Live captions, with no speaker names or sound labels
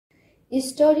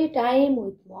Story time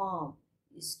with mom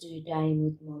story time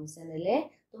with মম চ্যানেলে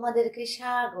তোমাদেরকে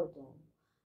স্বাগত।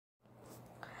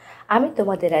 আমি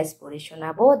তোমাদের আজ পড়ে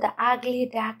শোনাবো the ugly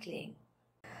duckling.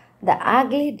 The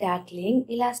ugly duckling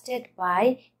illustrated by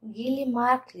গিলি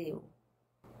মার্কলিউ।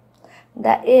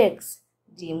 দ্য এগস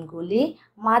ডিমগুলি,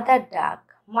 মাদার ডাক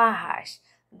মা হাঁস,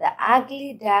 দ্য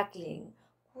আগলি ডাকলিং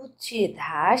কুৎসিত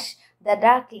হাঁস, দ্য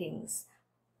ডাকলিংস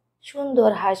সুন্দর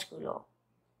হাঁসগুলো।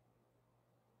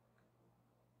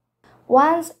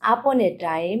 Once upon a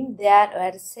time there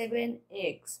were 7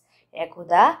 eggs.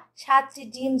 একদা 7টি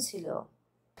ডিম ছিল।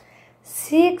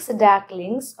 6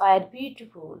 ducklings were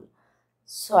beautiful.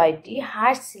 6টি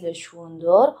হাঁস ছিল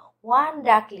সুন্দর। 1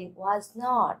 duckling was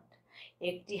not.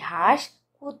 একটি হাঁস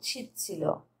কুৎসিত ছিল।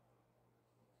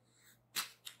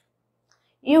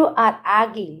 You are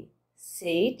ugly,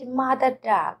 said mother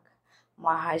duck.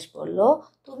 মা হাঁস বলল,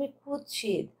 তুমি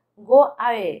কুৎসিত। Go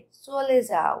away, চলে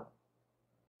যাও।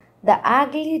 The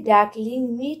ugly duckling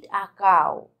met a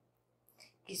cow.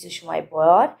 কিছু সময়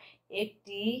পর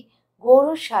একটি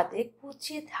গরুর সাথে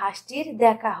কুৎসিত হাঁসটির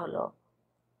দেখা হলো।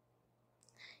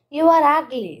 You are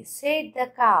ugly, said the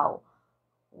cow.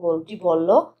 গরুটি বলল,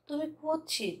 তুমি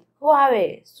কুৎসিত। Go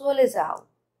away, চলে যাও।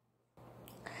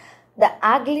 The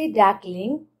ugly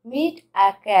duckling met a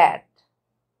cat.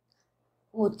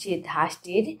 কুৎসিত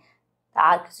হাঁসটির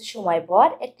তার কিছু সময় পর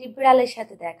একটি বিড়ালের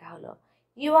সাথে দেখা হলো।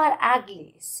 You are ugly,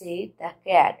 said the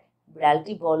cat.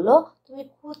 বিড়ালটি বলল, তুমি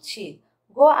কুৎসিত।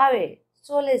 Go away,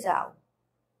 চলে যাও।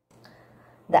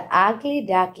 The ugly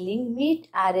duckling met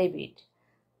a rabbit.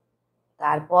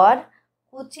 তারপর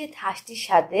কুৎসিত হাঁসটির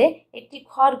সাথে একটি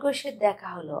খরগোশের দেখা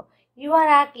হলো। You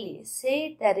are ugly, said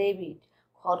the rabbit.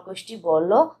 খরগোশটি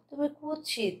বলল, তুমি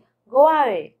কুৎসিত। Go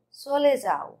away, চলে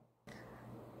যাও।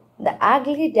 The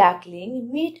ugly duckling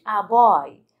met a boy.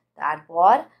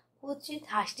 তারপর কুৎসিত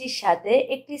হাঁসটির সাথে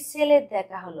একটি ছেলের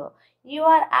দেখা হলো। You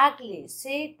are ugly,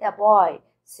 said the boy.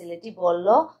 ছেলেটি বলল,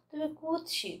 তুমি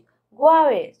কুৎসিত। Go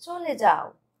away, চলে যাও।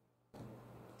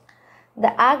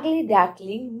 The ugly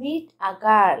duckling met a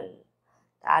girl.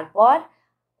 তারপর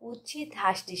কুৎসিত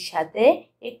হাঁসটির সাথে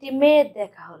একটি মেয়ের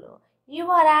দেখা হলো। You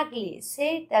are ugly,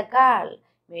 said the girl.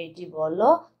 মেয়েটি বলল,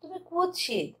 তুমি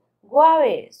কুৎসিত। Go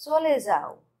away, চলে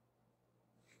যাও।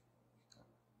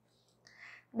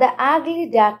 The ugly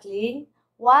duckling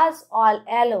was all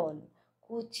alone.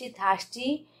 কুৎসিত হাঁসটি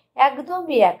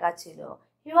একদমই একা ছিল।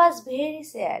 He was very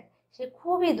sad. সে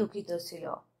খুবই দুঃখিত ছিল।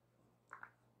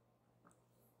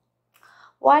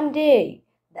 One day,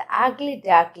 the ugly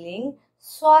duckling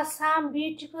saw some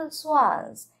beautiful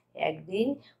swans. একদিন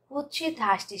কুৎসিত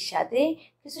হাঁসটির সাথে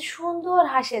কিছু সুন্দর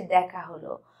হাঁসের দেখা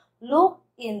হলো। Look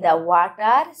in the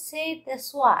water, said the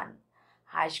swan.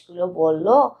 হাঁসগুলো বলল,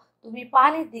 তুমি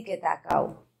পানির দিকে তাকাও।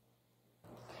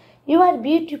 You are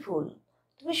beautiful.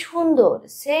 তুমি সুন্দর,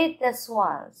 said the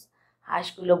swans.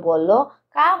 হাঁসগুলো বলল,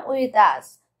 come with us.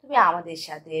 তুমি আমাদের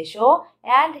সাথে এসো।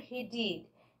 And he did.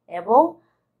 এবং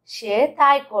সে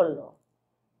তাই করলো।